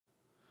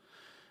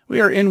We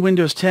are in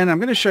Windows 10. I'm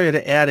going to show you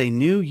to add a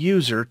new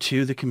user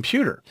to the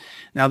computer.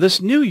 Now, this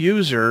new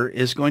user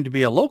is going to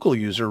be a local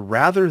user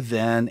rather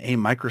than a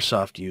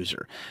Microsoft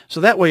user.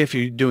 So that way, if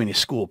you're doing a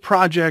school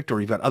project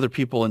or you've got other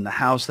people in the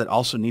house that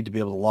also need to be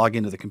able to log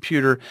into the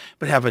computer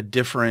but have a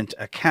different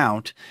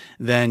account,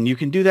 then you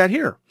can do that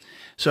here.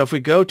 So if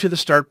we go to the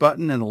Start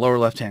button in the lower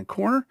left-hand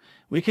corner,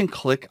 we can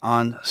click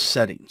on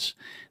Settings.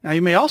 Now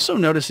you may also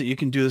notice that you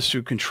can do this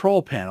through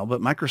Control Panel, but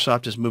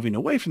Microsoft is moving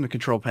away from the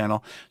Control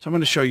Panel, so I'm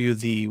going to show you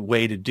the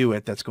way to do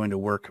it that's going to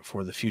work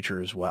for the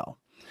future as well.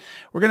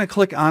 We're going to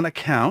click on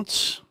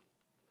Accounts,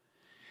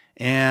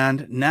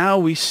 and now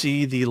we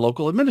see the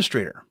local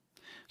administrator.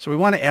 So we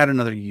want to add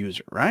another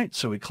user, right?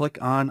 So we click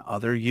on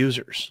Other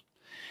Users.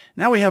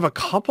 Now we have a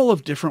couple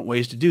of different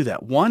ways to do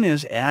that. One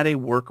is add a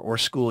work or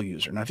school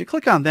user. Now if you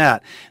click on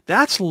that,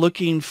 that's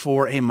looking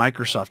for a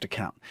Microsoft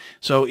account.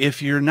 So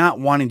if you're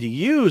not wanting to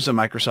use a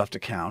Microsoft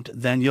account,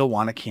 then you'll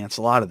want to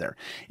cancel out of there.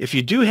 If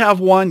you do have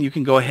one, you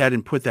can go ahead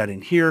and put that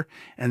in here,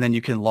 and then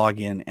you can log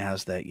in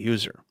as that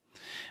user.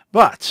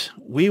 But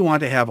we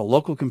want to have a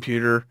local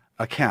computer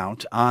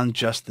account on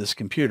just this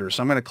computer.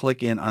 So I'm going to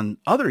click in on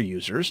Other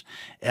Users,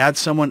 add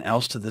someone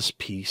else to this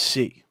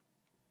PC.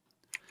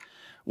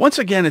 Once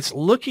again, it's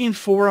looking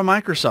for a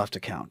Microsoft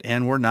account,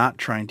 and we're not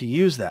trying to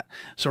use that.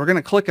 So we're going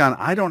to click on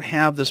I don't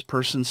have this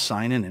person's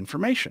sign-in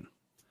information.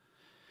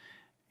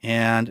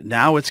 And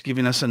now it's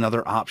giving us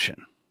another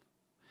option.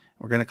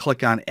 We're going to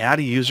click on Add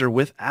a user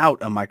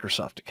without a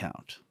Microsoft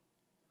account.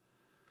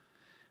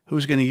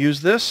 Who's going to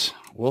use this?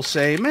 We'll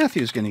say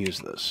Matthew's going to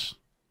use this.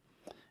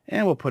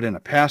 And we'll put in a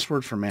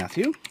password for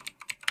Matthew.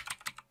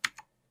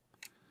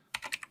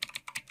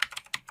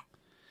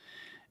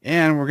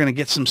 And we're going to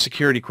get some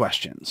security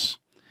questions.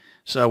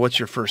 So what's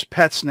your first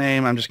pet's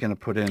name? I'm just going to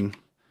put in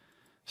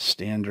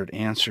standard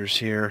answers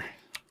here.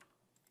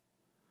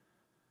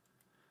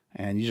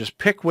 And you just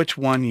pick which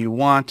one you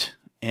want,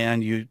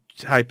 and you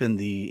type in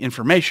the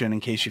information in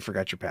case you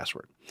forgot your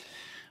password.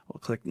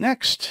 We'll click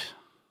Next.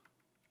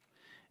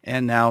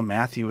 And now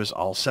Matthew is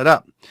all set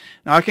up.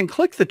 Now I can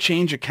click the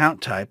Change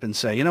Account Type and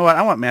say, you know what,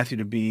 I want Matthew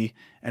to be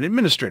an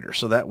administrator,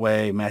 so that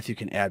way Matthew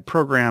can add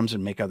programs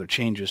and make other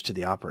changes to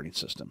the operating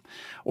system.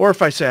 Or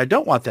if I say I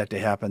don't want that to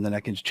happen, then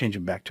I can change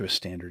him back to a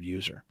standard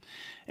user.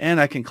 And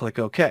I can click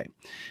OK.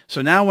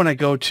 So now when I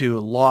go to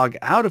log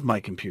out of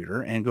my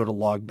computer and go to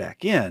log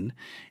back in,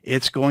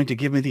 it's going to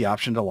give me the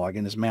option to log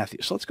in as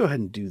Matthew. So let's go ahead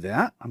and do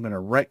that. I'm going to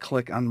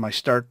right-click on my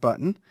Start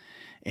button,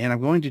 and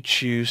I'm going to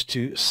choose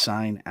to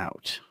Sign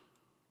Out.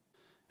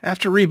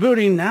 After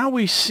rebooting, now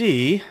we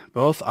see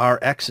both our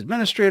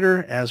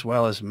ex-administrator as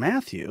well as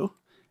Matthew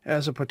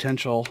as a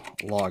potential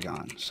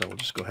logon. So we'll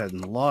just go ahead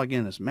and log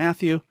in as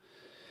Matthew.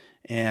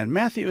 And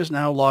Matthew is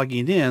now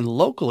logging in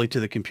locally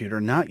to the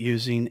computer, not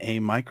using a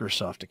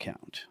Microsoft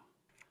account.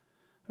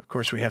 Of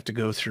course, we have to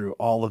go through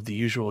all of the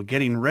usual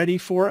getting ready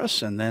for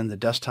us, and then the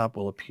desktop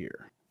will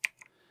appear.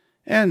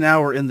 And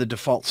now we're in the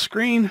default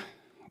screen.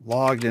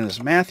 Logged in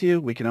as Matthew.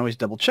 We can always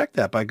double check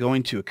that by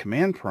going to a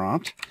command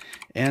prompt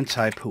and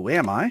type who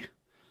am I,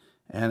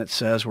 and it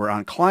says we're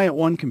on client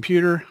 1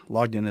 computer,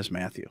 logged in as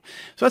Matthew.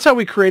 So that's how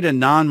we create a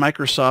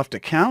non-Microsoft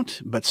account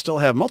but still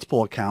have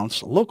multiple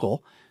accounts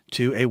local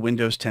to a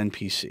Windows 10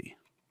 PC.